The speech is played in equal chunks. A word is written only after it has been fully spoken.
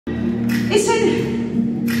It said,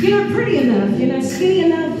 you're not pretty enough, you're not skinny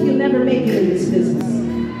enough, you'll never make it in this business.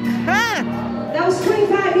 Huh? That was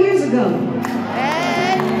 25 years ago.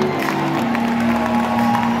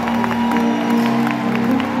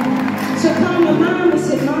 So I called my mom and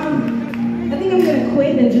said, Mom, I think I'm going to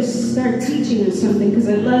quit and just start teaching or something because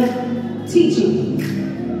I love teaching.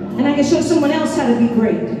 And I can show someone else how to be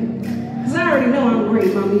great. Because I already know I'm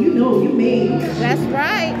great, Mama. You know, you made me. That's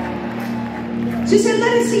right. She said,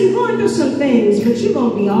 Ledisi, you're going through some things, but you're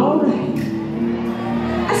going to be all right.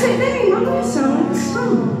 I said, dang, Mama, that sounds like a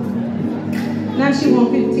song. Now she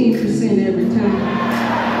wants 15% every time.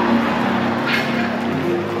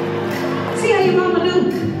 See how your mama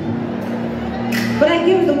do? But I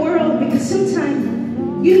give the world because sometimes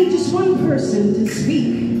you need just one person to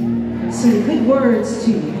speak some good words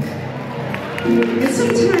to you. And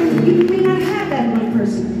sometimes you may not have that one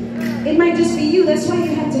person. It might just be you. That's why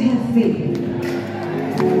you have to have faith.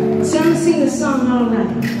 So I'm going to sing this song all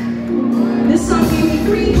night. This song gave me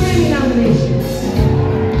 3 Grammy nominations.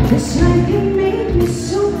 This life can make me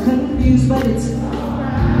so confused, but it's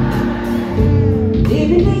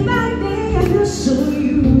living day by day, I feel so